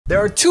There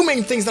are two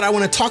main things that I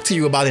want to talk to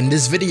you about in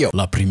this video.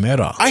 La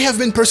primera. I have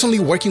been personally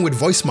working with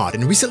VoiceMod,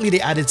 and recently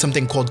they added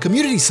something called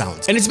community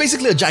sounds. And it's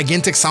basically a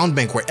gigantic sound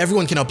bank where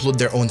everyone can upload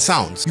their own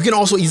sounds. You can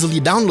also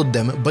easily download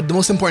them, but the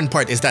most important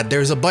part is that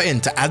there's a button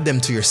to add them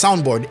to your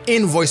soundboard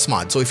in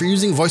VoiceMod. So if you're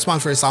using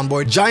VoiceMod for a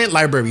soundboard, giant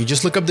library,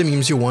 just look up the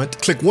memes you want,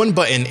 click one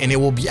button, and it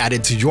will be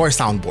added to your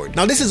soundboard.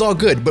 Now this is all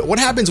good, but what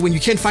happens when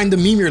you can't find the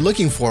meme you're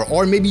looking for,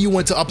 or maybe you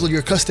want to upload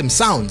your custom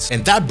sounds?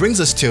 And that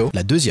brings us to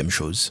la deuxième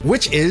chose,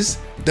 which is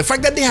the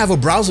fact that they have a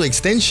browser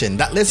extension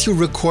that lets you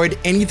record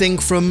anything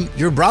from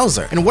your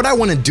browser. And what I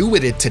want to do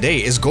with it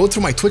today is go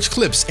through my Twitch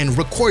clips and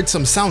record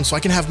some sounds so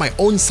I can have my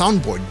own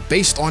soundboard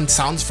based on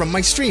sounds from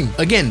my stream.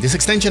 Again, this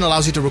extension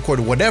allows you to record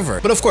whatever,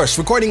 but of course,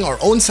 recording our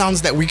own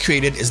sounds that we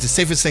created is the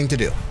safest thing to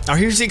do. Now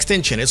here's the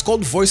extension. It's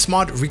called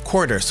VoiceMod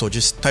Recorder, so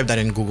just type that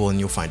in Google and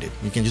you'll find it.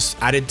 You can just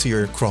add it to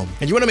your Chrome.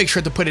 And you want to make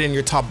sure to put it in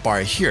your top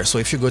bar here. So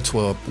if you go to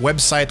a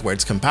website where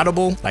it's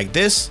compatible, like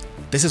this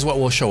is what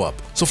will show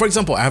up. So for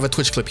example, I have a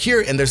Twitch clip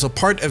here and there's a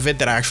part of it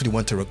that I actually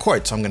want to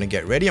record. So I'm gonna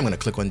get ready. I'm gonna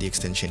click on the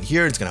extension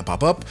here. It's gonna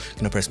pop up. I'm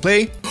gonna press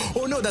play.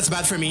 Oh no, that's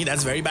bad for me.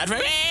 That's very bad for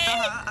me.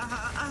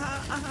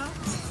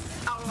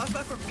 Oh, that's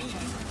bad for me.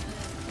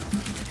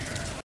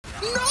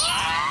 No!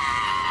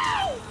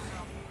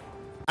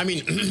 I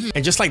mean,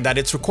 and just like that,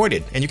 it's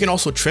recorded. And you can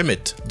also trim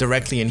it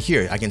directly in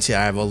here. I can see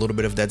I have a little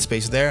bit of dead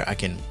space there. I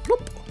can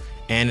whoop,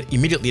 and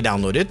immediately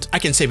download it. I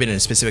can save it in a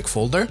specific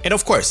folder. And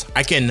of course,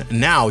 I can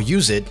now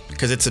use it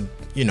because it's a,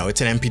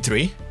 it's an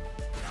MP3.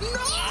 No!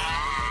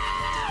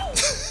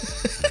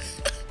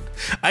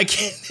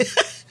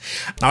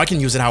 Now I can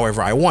use it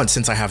however I want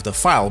since I have the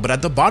file, but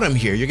at the bottom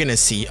here, you're gonna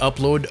see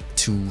upload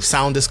to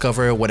Sound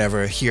Discover,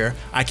 whatever here.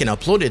 I can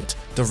upload it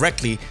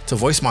directly to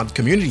VoiceMod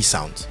community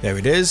sounds. There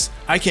it is.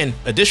 I can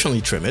additionally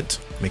trim it,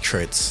 make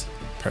sure it's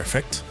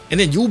perfect. And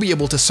then you'll be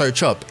able to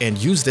search up and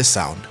use this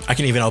sound. I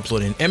can even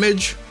upload an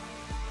image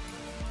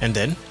and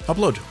then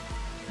upload.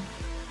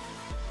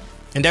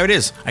 And there it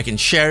is. I can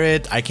share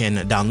it, I can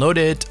download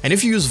it. And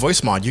if you use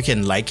VoiceMod, you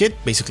can like it,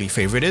 basically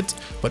favorite it.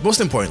 But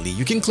most importantly,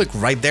 you can click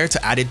right there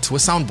to add it to a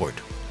soundboard.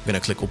 I'm gonna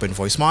click open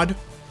VoiceMod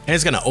and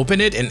it's gonna open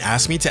it and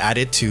ask me to add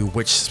it to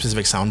which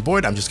specific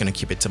soundboard. I'm just gonna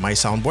keep it to my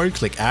soundboard,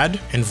 click add,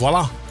 and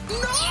voila. No!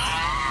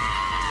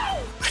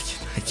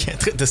 I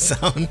can't hit the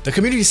sound. The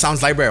community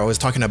sounds library I was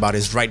talking about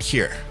is right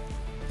here.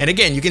 And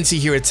again, you can see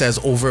here it says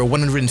over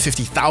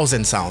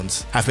 150,000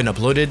 sounds have been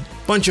uploaded,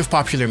 bunch of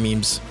popular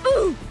memes.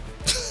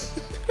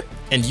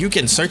 And you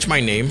can search my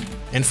name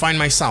and find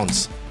my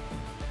sounds.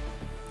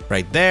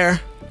 Right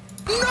there.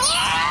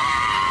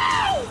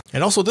 No!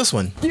 And also this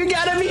one. You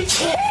gotta be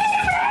kidding me!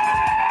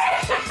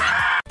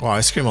 Wow,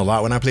 I scream a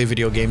lot when I play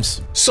video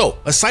games. So,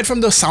 aside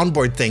from the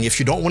soundboard thing, if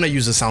you don't want to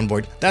use a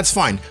soundboard, that's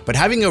fine. But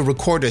having a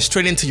recorder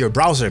straight into your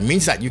browser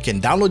means that you can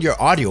download your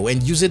audio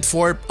and use it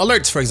for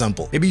alerts, for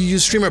example. Maybe you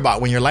use StreamerBot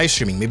when you're live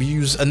streaming. Maybe you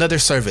use another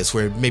service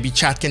where maybe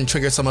chat can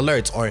trigger some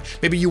alerts, or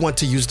maybe you want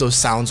to use those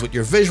sounds with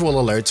your visual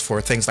alerts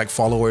for things like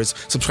followers,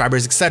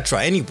 subscribers,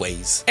 etc.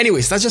 Anyways,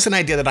 that's just an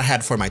idea that I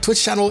had for my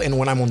Twitch channel and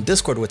when I'm on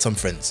Discord with some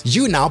friends.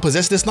 You now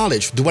possess this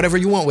knowledge. Do whatever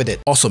you want with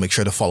it. Also, make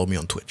sure to follow me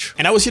on Twitch.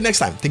 And I will see you next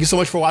time. Thank you so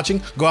much for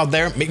watching. Go out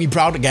there, make me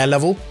proud, get a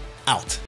level, out.